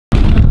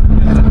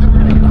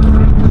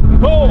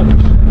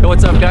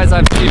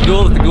I'm Steve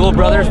Gould with the Gould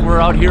Brothers.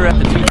 We're out here at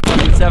the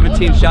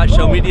 2017 SHOT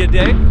Show Media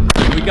Day.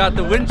 We got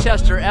the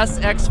Winchester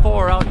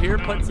SX4 out here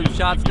putting some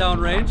shots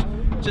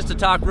downrange. Just to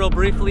talk real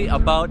briefly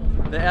about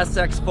the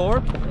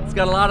SX4. It's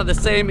got a lot of the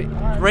same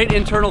great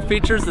internal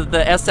features that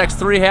the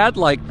SX3 had,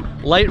 like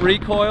light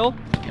recoil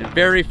and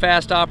very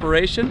fast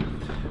operation.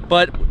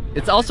 But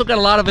it's also got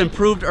a lot of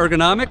improved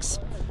ergonomics.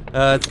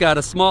 It's got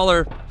a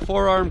smaller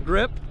forearm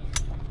grip.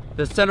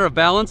 The center of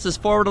balance is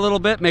forward a little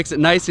bit, makes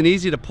it nice and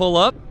easy to pull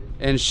up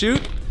and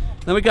shoot.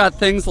 Then we got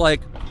things like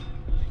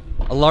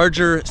a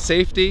larger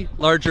safety,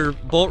 larger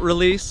bolt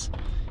release,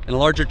 and a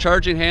larger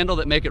charging handle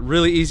that make it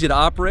really easy to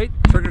operate.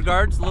 Trigger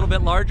guard's a little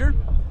bit larger.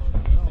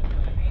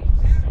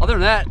 Other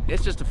than that,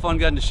 it's just a fun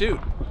gun to shoot.